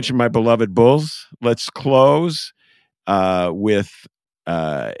 Since you mentioned my beloved Bulls, let's close with.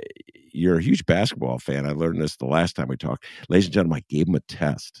 You're a huge basketball fan. I learned this the last time we talked. Ladies and gentlemen, I gave him a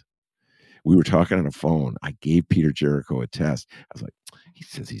test. We were talking on the phone. I gave Peter Jericho a test. I was like, he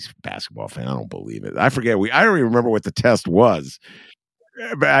says he's a basketball fan. I don't believe it. I forget. I don't even remember what the test was.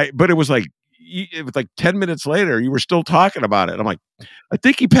 But it was like 10 minutes later, you were still talking about it. I'm like, I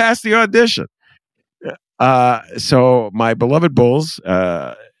think he passed the audition. So my beloved Bulls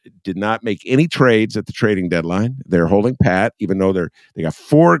did not make any trades at the trading deadline. They're holding pat, even though they got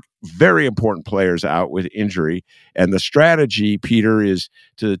 4 very important players out with injury. And the strategy, Peter, is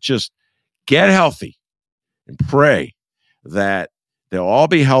to just get healthy and pray that they'll all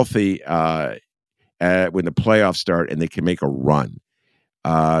be healthy when the playoffs start and they can make a run.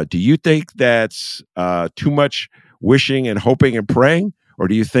 Do you think that's too much wishing and hoping and praying? Or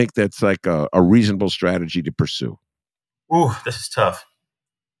do you think that's like a reasonable strategy to pursue? Ooh, this is tough.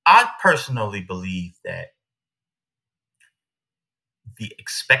 I personally believe that the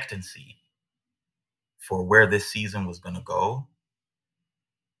expectancy for where this season was going to go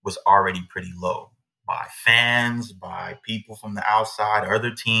was already pretty low by fans, by people from the outside,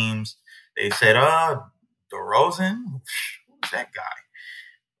 other teams. They said, DeRozan, who's that guy?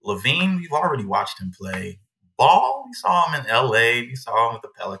 Levine, we've already watched him play. Ball, we saw him in LA. We saw him with the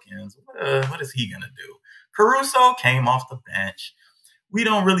Pelicans. What is he going to do? Caruso came off the bench. We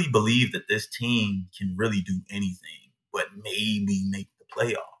don't really believe that this team can really do anything but maybe make the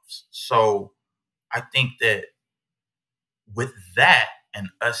playoffs. So I think that with that and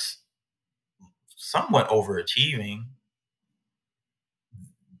us somewhat overachieving,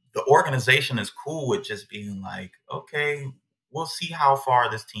 the organization is cool with just being like, okay, we'll see how far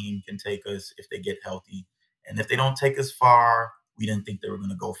this team can take us if they get healthy. And if they don't take us far, we didn't think they were going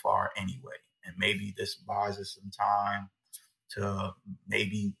to go far anyway. And maybe this buys us some time to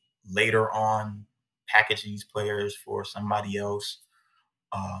maybe later on package these players for somebody else.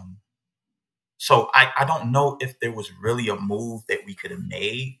 So I don't know if there was really a move that we could have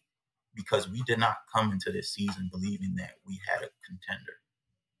made because we did not come into this season believing that we had a contender.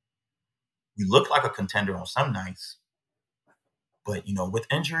 We looked like a contender on some nights, but with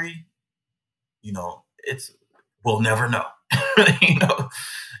injury, we'll never know.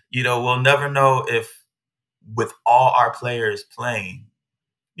 We'll never know if with all our players playing,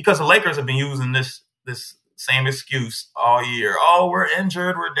 because the Lakers have been using this same excuse all year. Oh, we're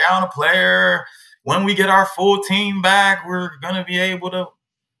injured. We're down a player. When we get our full team back, we're going to be able to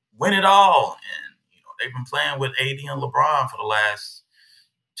win it all. And, they've been playing with AD and LeBron for the last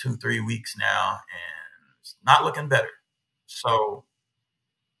 2-3 weeks now, and it's not looking better. So,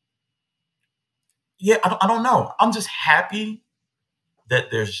 yeah, I don't know. I'm just happy that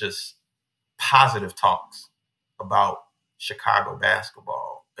there's just positive talks about Chicago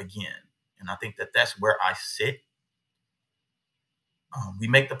basketball again. And I think that that's where I sit. We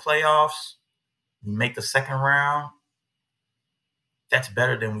make the playoffs. We make the second round. That's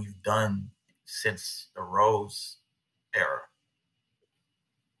better than we've done since the Rose era.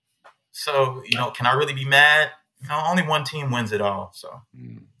 So, can I really be mad? Only one team wins it all. So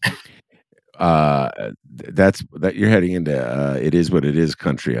that's that you're heading into it is what it is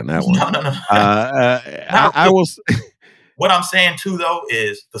country on that one. No. I will. What I'm saying too, though,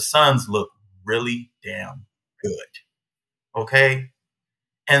 is the Suns look really damn good. Okay,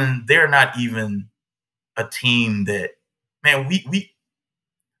 and they're not even a team that, man,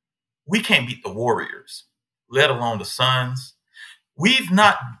 we can't beat the Warriors, let alone the Suns. We've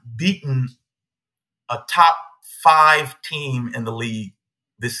not beaten a top 5 team in the league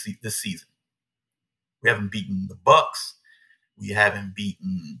this season. We haven't beaten the Bucks. We haven't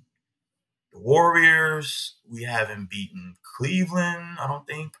beaten the Warriors. We haven't beaten Cleveland, I don't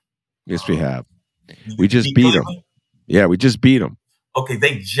think. Yes, we have. We just beat them. Yeah, we just beat them. Okay,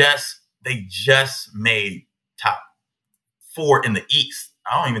 they just made top 4 in the East.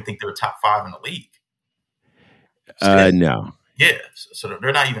 I don't even think they were top 5 in the league. No. Yeah, so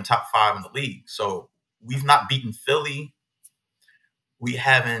they're not even top 5 in the league. So we've not beaten Philly. We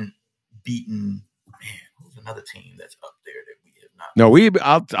haven't beaten, man, who's another team that's up there that we have not?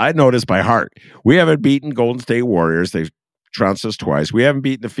 No, I know this by heart. We haven't beaten Golden State Warriors. They've trounced us twice. We haven't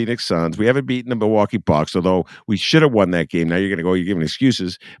beaten the Phoenix Suns. We haven't beaten the Milwaukee Bucks, although we should have won that game. Now you're giving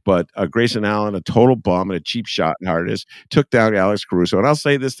excuses. But Grayson Allen, a total bum and a cheap shot and hardest, took down Alex Caruso. And I'll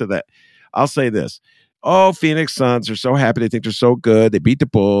say this. Oh, Phoenix Suns are so happy. They think they're so good. They beat the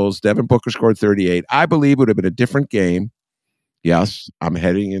Bulls. Devin Booker scored 38. I believe it would have been a different game. Yes, I'm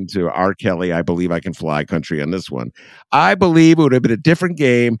heading into R. Kelly. I believe I can fly country on this one. I believe it would have been a different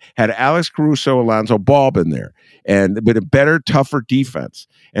game had Alex Caruso, Alonzo Ball been there, and with a better, tougher defense.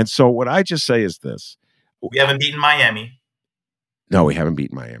 And so what I just say is this. We haven't beaten Miami. No, we haven't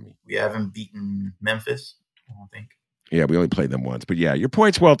beaten Miami. We haven't beaten Memphis, I don't think. Yeah, we only played them once. But yeah, your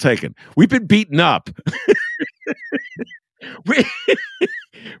point's well taken. We've been beaten up.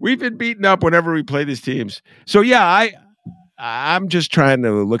 We've been beaten up whenever we play these teams. So yeah, I'm just trying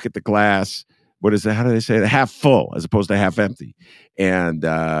to look at the glass. What is that? How do they say it? Half full as opposed to half empty. And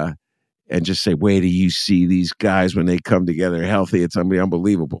just say, wait till you see these guys when they come together healthy. It's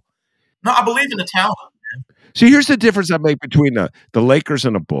unbelievable. No, I believe in the talent, man. See, here's the difference I make between the Lakers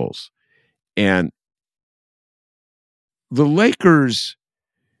and the Bulls. And the Lakers,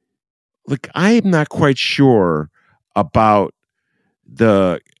 look, I am not quite sure about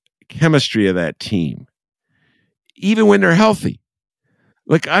the chemistry of that team, even when they're healthy.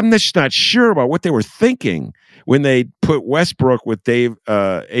 Like, I'm just not sure about what they were thinking when they put Westbrook with Dave, AD,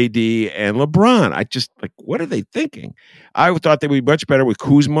 and LeBron. I just, what are they thinking? I thought they would be much better with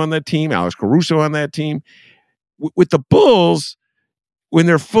Kuzma on that team, Alex Caruso on that team. With the Bulls, when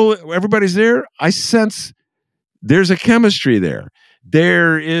they're full, everybody's there, I sense there's a chemistry there.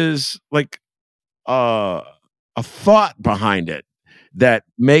 There is a thought behind it that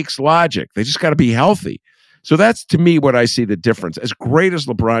makes logic. They just got to be healthy. So that's, to me, what I see the difference. As great as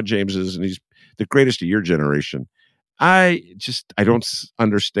LeBron James is, and he's the greatest of your generation, I don't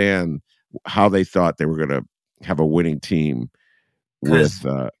understand how they thought they were going to have a winning team with.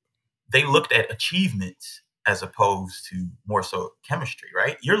 They looked at achievements as opposed to more so chemistry,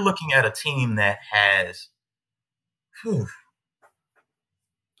 right? You're looking at a team that has.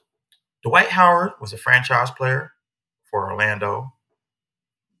 Dwight Howard was a franchise player for Orlando.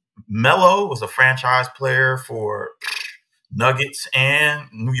 Melo was a franchise player for Nuggets and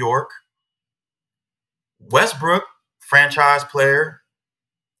New York. Westbrook, franchise player.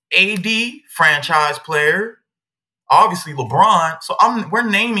 AD, franchise player. Obviously, LeBron. So we're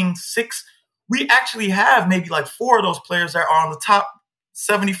naming 6. We actually have maybe 4 of those players that are on the top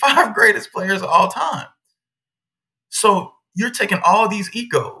 75 greatest players of all time. So you're taking all these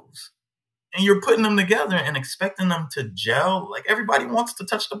egos and you're putting them together and expecting them to gel. Everybody wants to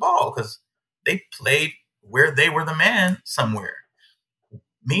touch the ball because they played where they were the man somewhere.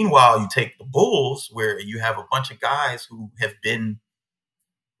 Meanwhile, you take the Bulls where you have a bunch of guys who have been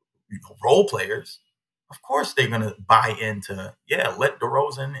role players. Of course, they're going to buy into, let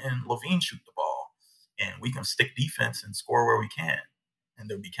DeRozan and Levine shoot the ball and we can stick defense and score where we can. And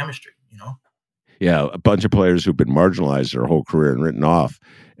there'll be chemistry, Yeah, a bunch of players who've been marginalized their whole career and written off,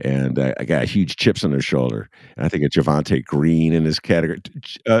 and I got huge chips on their shoulder. And I think of Javonte Green in this category.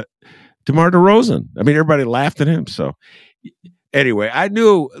 DeMar DeRozan. I mean, everybody laughed at him. So anyway, I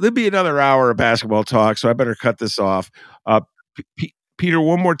knew there'd be another hour of basketball talk, so I better cut this off. Peter,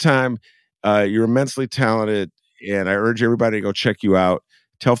 one more time. You're immensely talented, and I urge everybody to go check you out.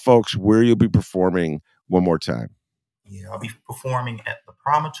 Tell folks where you'll be performing one more time. Yeah, I'll be performing at the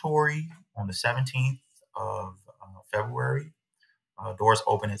Promontory on the 17th of February. Doors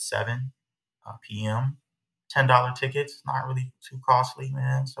open at 7 p.m. $10 tickets, not really too costly,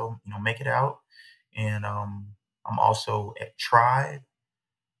 man. So, make it out. And I'm also at Tribe,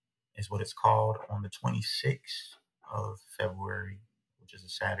 is what it's called, on the 26th of February, which is a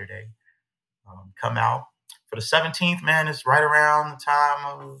Saturday. Come out. For the 17th, man, it's right around the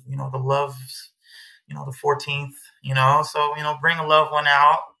time of, the loves, the 14th, so, bring a loved one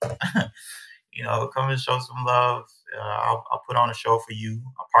out, come and show some love. I'll put on a show for you.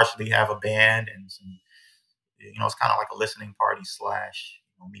 I'll partially have a band and some, it's kind of like a listening party slash,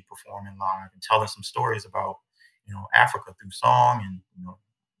 me performing live and telling some stories about, Africa through song and,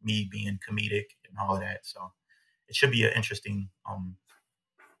 me being comedic and all of that. So it should be an interesting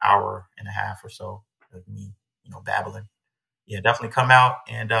hour and a half or so of me, babbling. Yeah, definitely come out.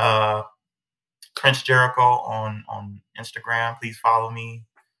 And Prince Jericho on Instagram. Please follow me.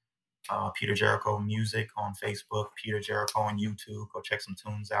 Peter Jericho Music on Facebook. Peter Jericho on YouTube. Go check some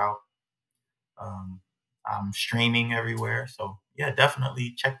tunes out. I'm streaming everywhere. So yeah,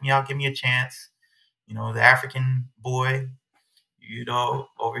 definitely check me out. Give me a chance. The African boy,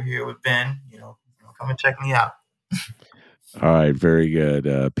 over here with Ben, come and check me out. All right, very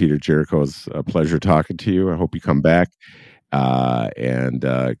good. Peter Jericho, it's a pleasure talking to you. I hope you come back, and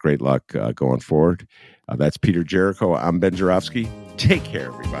great luck going forward. That's Peter Jericho. I'm Ben Jarofsky. Take care,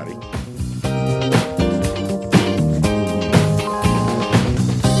 everybody.